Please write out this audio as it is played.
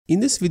In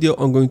this video,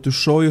 I'm going to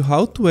show you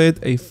how to add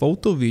a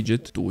photo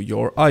widget to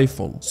your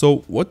iPhone.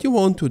 So what you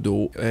want to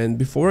do, and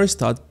before I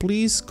start,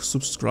 please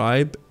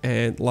subscribe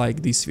and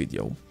like this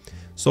video.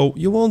 So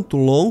you want to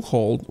long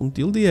hold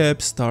until the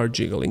app starts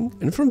jiggling,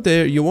 and from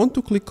there you want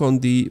to click on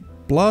the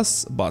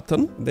plus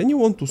button. Then you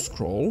want to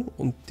scroll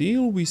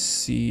until we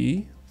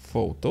see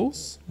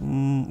photos.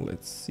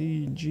 Let's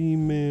see,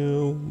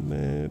 Gmail,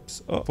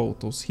 Maps,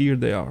 photos, here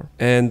they are.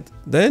 And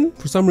then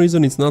for some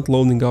reason it's not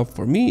loading up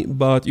for me,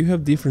 but you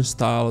have different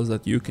styles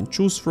that you can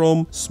choose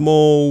from: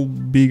 small,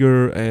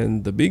 bigger,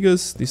 and the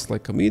biggest is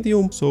like a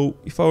medium. So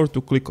if I were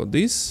to click on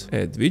this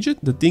add widget,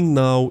 the thing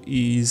now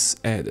is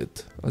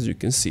added. As you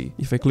can see,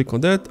 if I click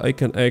on that, I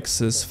can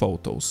access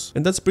photos,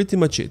 and that's pretty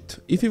much it.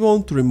 If you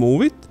want to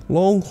remove it,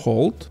 long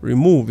hold,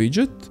 remove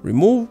widget,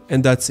 remove,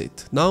 and that's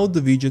it. Now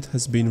the widget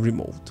has been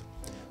removed.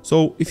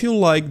 So if you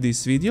like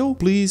this video,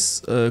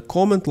 please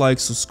comment, like,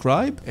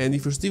 subscribe, and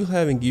if you're still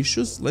having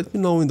issues, let me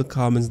know in the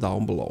comments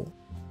down below.